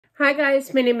Hi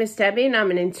guys, my name is Debbie and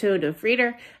I'm an intuitive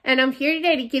reader, and I'm here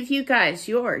today to give you guys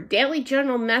your daily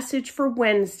journal message for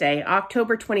Wednesday,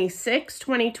 October 26,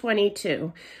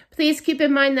 2022. Please keep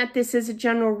in mind that this is a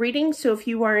general reading, so if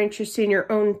you are interested in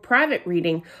your own private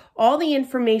reading, all the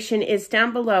information is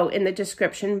down below in the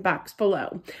description box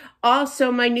below.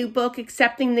 Also, my new book,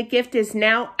 Accepting the Gift, is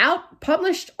now out,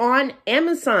 published on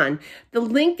Amazon. The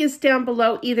link is down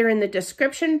below, either in the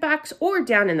description box or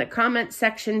down in the comment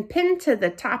section, pinned to the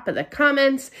top of the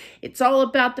comments. It's all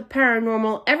about the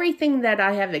paranormal, everything that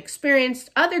I have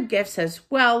experienced, other gifts as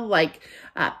well, like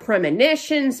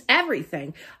premonitions,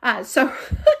 everything. So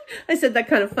I said that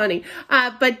kind of funny,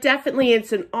 but definitely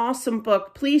it's an awesome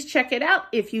book. Please check it out.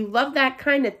 If you love that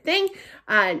kind of thing,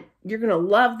 you're going to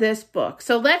love this book.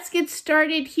 So let's get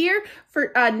started here.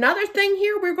 For another thing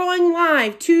here, we're going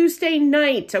live Tuesday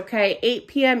night, okay, 8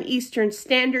 p.m. Eastern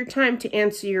Standard Time to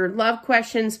answer your love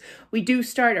questions. We do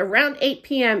start around 8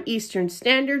 p.m. Eastern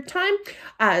Standard Time.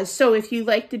 So if you'd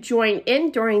like to join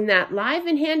in during that live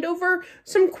and hand over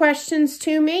some questions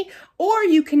to me, or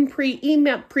you can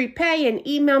prepay and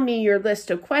email me your list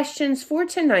of questions for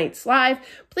tonight's live,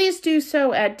 please do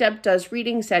so at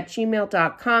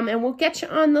debdoesreadings@gmail.com and we'll get you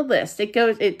on the list.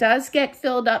 It does get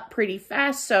filled up pretty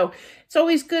fast, so it's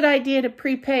always a good idea to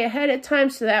prepay ahead of time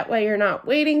so that way you're not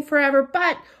waiting forever,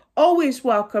 but always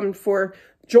welcome for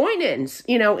join-ins,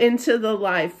 into the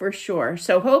live for sure.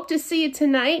 So hope to see you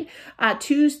tonight,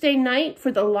 Tuesday night for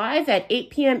the live at 8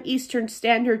 p.m. Eastern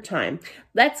Standard Time.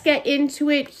 Let's get into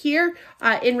it here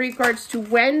in regards to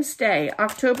Wednesday,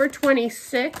 October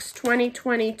 26,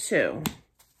 2022.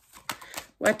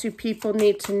 What do people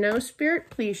need to know, Spirit?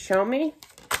 Please show me.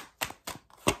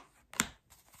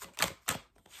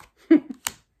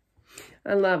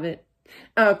 I love it.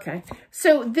 Okay,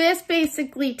 so this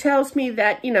basically tells me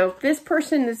that, this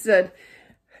person is a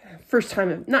first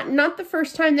time, not the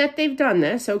first time that they've done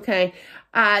this, okay?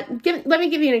 Let me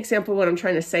give you an example of what I'm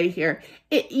trying to say here.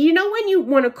 When you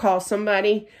want to call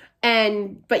somebody,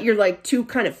 but you're like too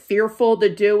kind of fearful to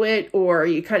do it, or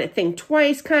you kind of think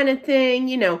twice kind of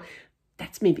thing,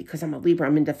 that's me because I'm a Libra,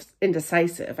 I'm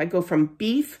indecisive. I go from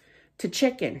beef to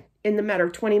chicken in the matter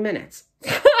of 20 minutes.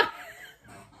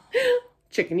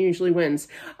 Chicken usually wins.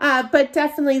 But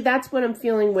definitely that's what I'm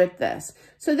feeling with this.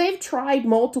 So they've tried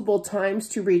multiple times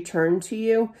to return to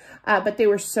you, but they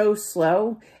were so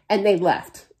slow and they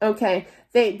left, okay?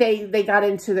 They got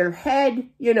into their head,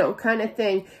 kind of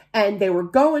thing, and they were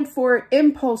going for it,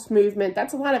 impulse movement.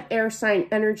 That's a lot of air sign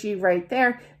energy right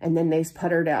there. And then they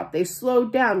sputtered out. They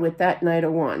slowed down with that Knight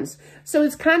of Wands. So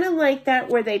it's kind of like that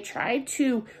where they tried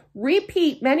to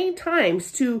repeat many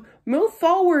times to move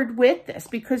forward with this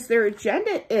because their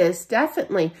agenda is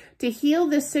definitely to heal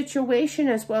this situation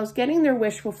as well as getting their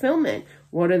wish fulfillment.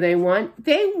 What do they want?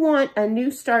 They want a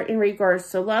new start in regards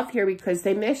to love here because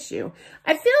they miss you.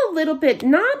 I feel a little bit,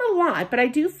 not a lot, but I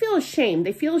do feel ashamed.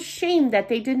 They feel ashamed that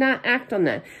they did not act on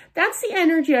that. That's the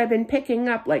energy I've been picking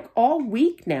up like all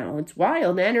week now. It's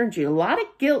wild energy, a lot of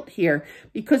guilt here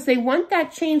because they want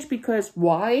that change because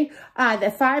why?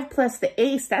 The 5 plus the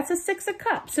ace, that's a 6 of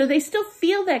cups. So they still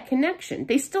feel that connection.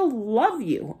 They still love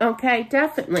you, okay?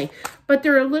 Definitely. But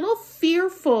they're a little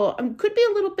fearful. Could be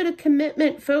a little bit of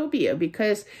commitment phobia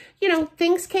because,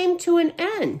 things came to an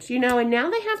end, and now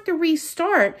they have to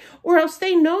restart or else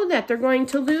they know that they're going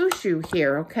to lose you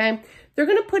here, okay? They're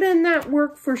going to put in that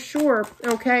work for sure,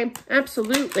 okay?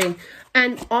 Absolutely.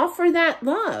 And offer that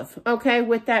love, okay,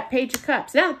 with that Page of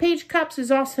Cups. Now, the Page of Cups is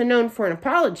also known for an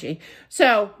apology.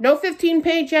 So, no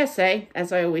 15-page essay,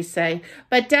 as I always say.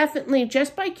 But definitely,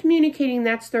 just by communicating,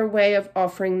 that's their way of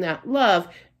offering that love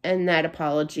and that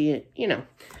apology, and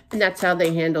that's how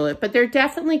they handle it. But they're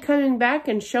definitely coming back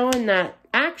and showing that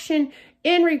action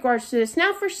in regards to this.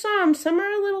 Now, for some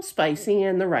are a little spicy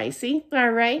and the ricey,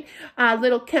 all right? A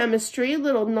little chemistry, a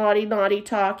little naughty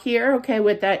talk here, okay,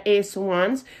 with that Ace of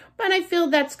Wands. But I feel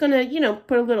that's going to,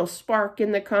 put a little spark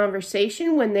in the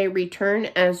conversation when they return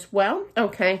as well,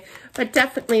 okay? But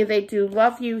definitely they do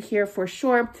love you here for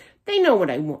sure. They know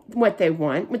what they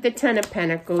want. With the 10 of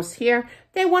Pentacles here,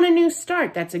 they want a new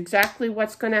start. That's exactly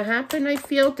what's going to happen, I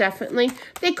feel, definitely.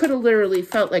 They could have literally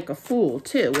felt like a fool,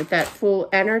 too, with that Fool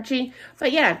energy.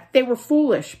 But, yeah, they were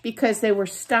foolish because they were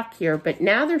stuck here. But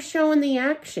now they're showing the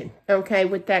action, okay,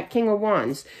 with that King of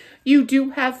Wands. You do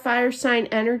have fire sign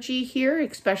energy here,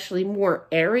 especially more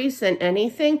Aries than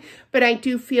anything. But I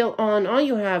do feel all in all,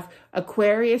 you have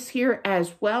Aquarius here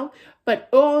as well. But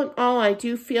all in all, I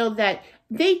do feel that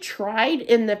they tried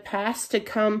in the past to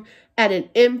come at an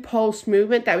impulse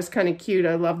movement. That was kind of cute.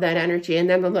 I love that energy. And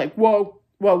then they're like, whoa,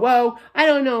 whoa. I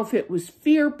don't know if it was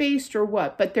fear-based or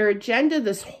what, but their agenda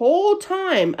this whole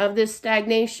time of this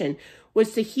stagnation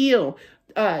was to heal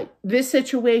this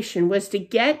situation, was to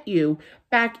get you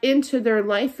back into their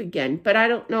life again. But I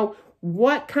don't know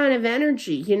what kind of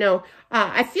energy, you know.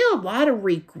 I feel a lot of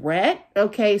regret,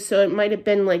 okay? So it might have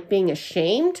been like being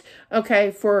ashamed, okay,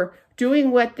 for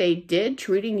doing what they did,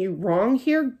 treating you wrong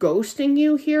here, ghosting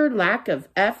you here, lack of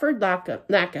effort,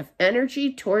 lack of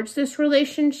energy towards this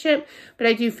relationship. But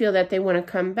I do feel that they want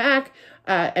to come back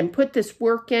and put this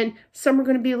work in. Some are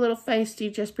going to be a little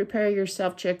feisty. Just prepare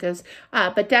yourself, chickas.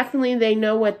 But definitely they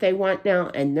know what they want now,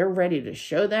 and they're ready to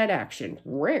show that action.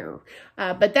 Rare.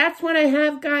 But that's what I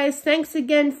have, guys. Thanks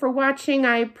again for watching.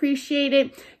 I appreciate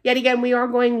it. Yet again, we are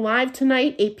going live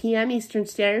tonight, 8 p.m. Eastern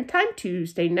Standard Time,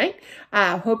 Tuesday night.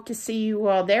 Hope to see you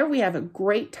all there. We have a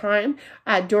great time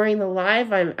during the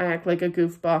live. I act like a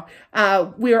goofball.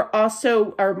 We are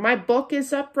also, my book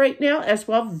is up right now as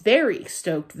well. Very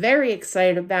stoked, very excited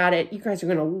about it. You guys are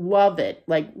going to love it,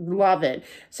 like love it.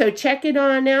 So check it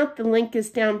on out. The link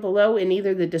is down below in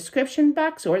either the description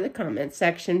box or the comment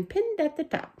section pinned at the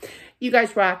top. You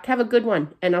guys rock. Have a good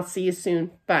one, and I'll see you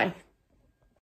soon. Bye.